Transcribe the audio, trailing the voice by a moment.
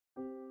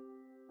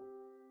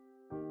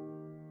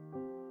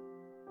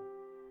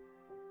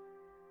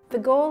The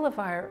goal of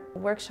our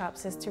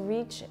workshops is to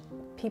reach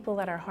people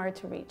that are hard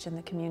to reach in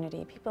the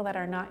community, people that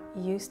are not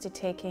used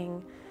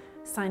to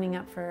signing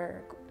up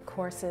for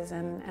courses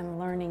and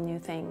learning new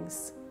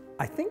things.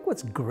 I think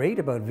what's great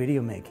about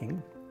video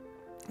making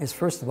is,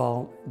 first of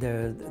all,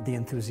 the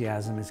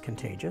enthusiasm is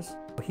contagious.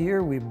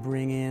 Here we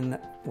bring in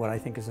what I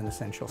think is an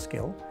essential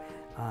skill.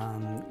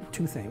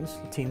 Two things,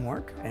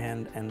 teamwork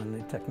and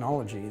the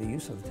technology, the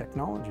use of the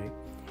technology.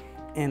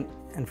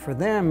 And for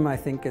them, I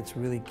think it's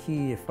really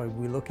key if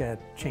we look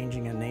at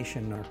changing a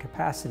nation or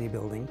capacity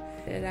building.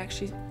 It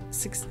actually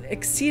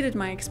exceeded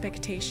my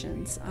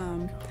expectations.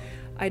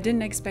 I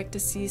didn't expect to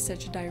see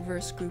such a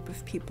diverse group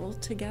of people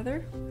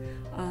together.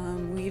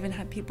 We even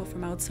had people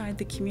from outside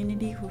the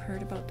community who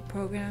heard about the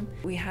program.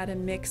 We had a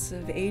mix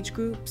of age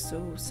groups,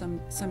 so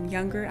some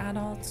younger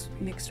adults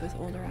mixed with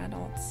older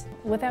adults.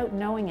 Without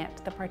knowing it,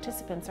 the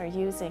participants are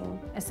using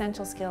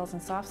essential skills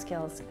and soft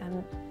skills,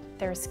 and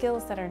there are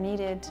skills that are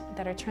needed,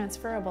 that are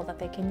transferable, that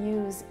they can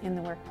use in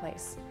the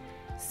workplace.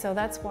 So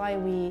that's why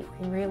we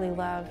really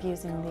love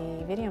using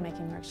the video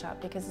making workshop,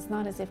 because it's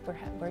not as if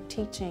we're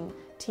teaching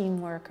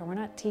teamwork, or we're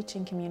not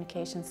teaching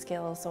communication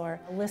skills or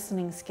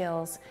listening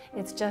skills.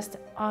 It just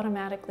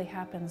automatically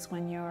happens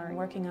when you're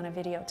working on a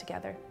video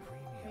together.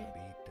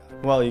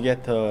 Well, you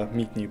get to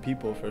meet new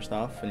people first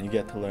off, and you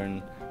get to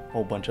learn a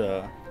whole bunch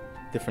of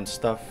different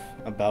stuff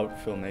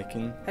about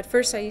filmmaking. At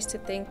first I used to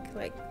think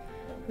like,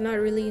 I'm not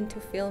really into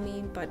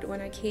filming, but when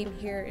I came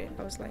here,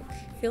 I was like,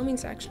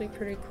 filming's actually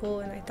pretty cool,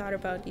 and I thought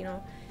about,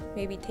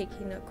 maybe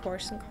taking a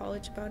course in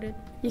college about it.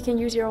 You can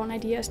use your own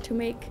ideas to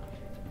make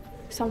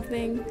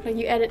something, like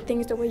you edit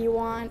things the way you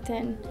want,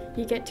 and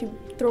you get to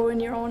throw in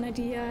your own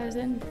ideas,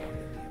 and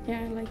yeah,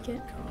 I like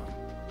it.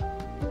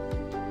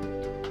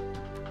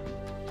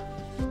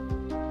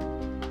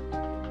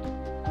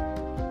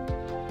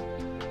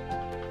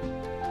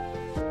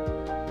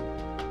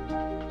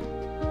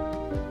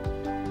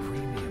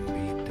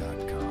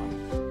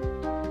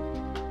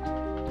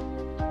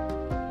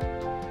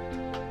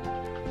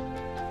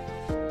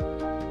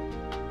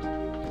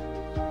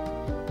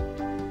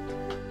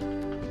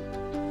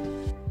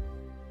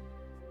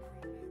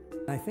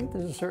 I think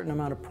there's a certain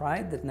amount of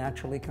pride that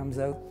naturally comes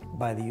out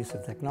by the use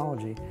of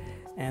technology,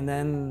 and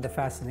then the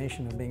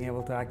fascination of being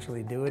able to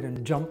actually do it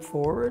and jump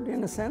forward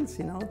in a sense,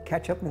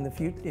 catch up in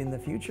the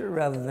future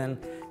rather than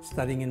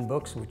studying in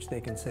books which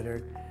they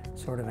consider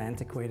sort of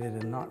antiquated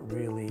and not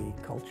really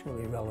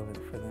culturally relevant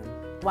for them.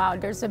 Wow,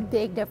 there's a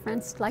big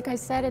difference. Like I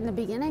said in the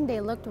beginning,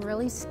 they looked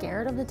really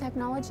scared of the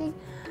technology.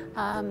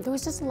 There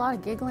was just a lot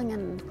of giggling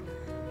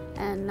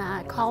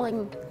and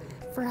calling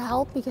for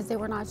help because they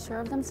were not sure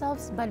of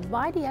themselves. But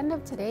by the end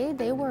of today,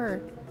 they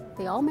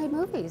all made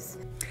movies.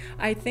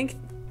 I think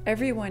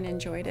everyone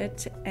enjoyed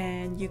it,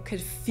 and you could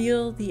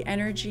feel the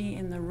energy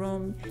in the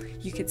room.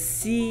 You could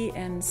see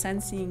and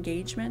sense the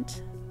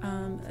engagement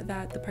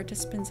that the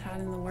participants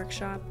had in the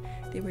workshop.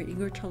 They were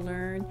eager to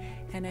learn,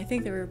 and I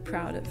think they were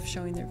proud of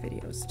showing their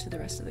videos to the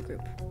rest of the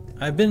group.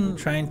 I've been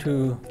trying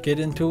to get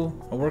into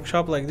a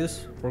workshop like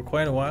this for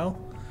quite a while,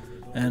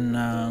 and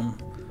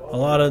a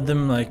lot of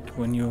them, like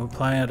when you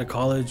apply at a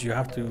college, you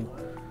have to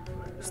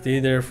stay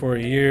there for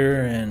a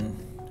year, and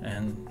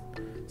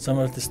some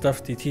of the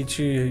stuff they teach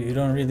you, you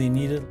don't really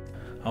need it.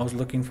 I was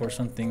looking for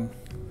something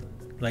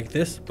like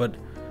this, but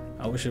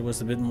I wish it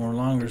was a bit more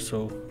longer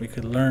so we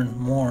could learn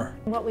more.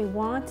 What we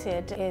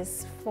wanted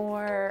is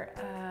for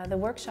the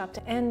workshop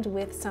to end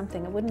with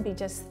something. It wouldn't be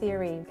just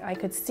theory. I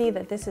could see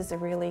that this is a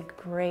really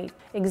great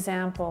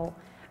example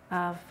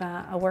of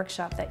a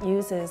workshop that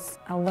uses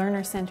a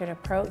learner-centered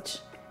approach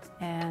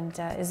and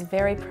is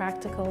very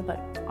practical, but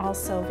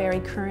also very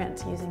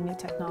current, using new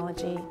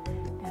technology,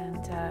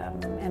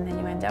 and then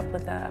you end up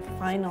with a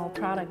final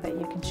product that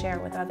you can share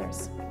with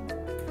others.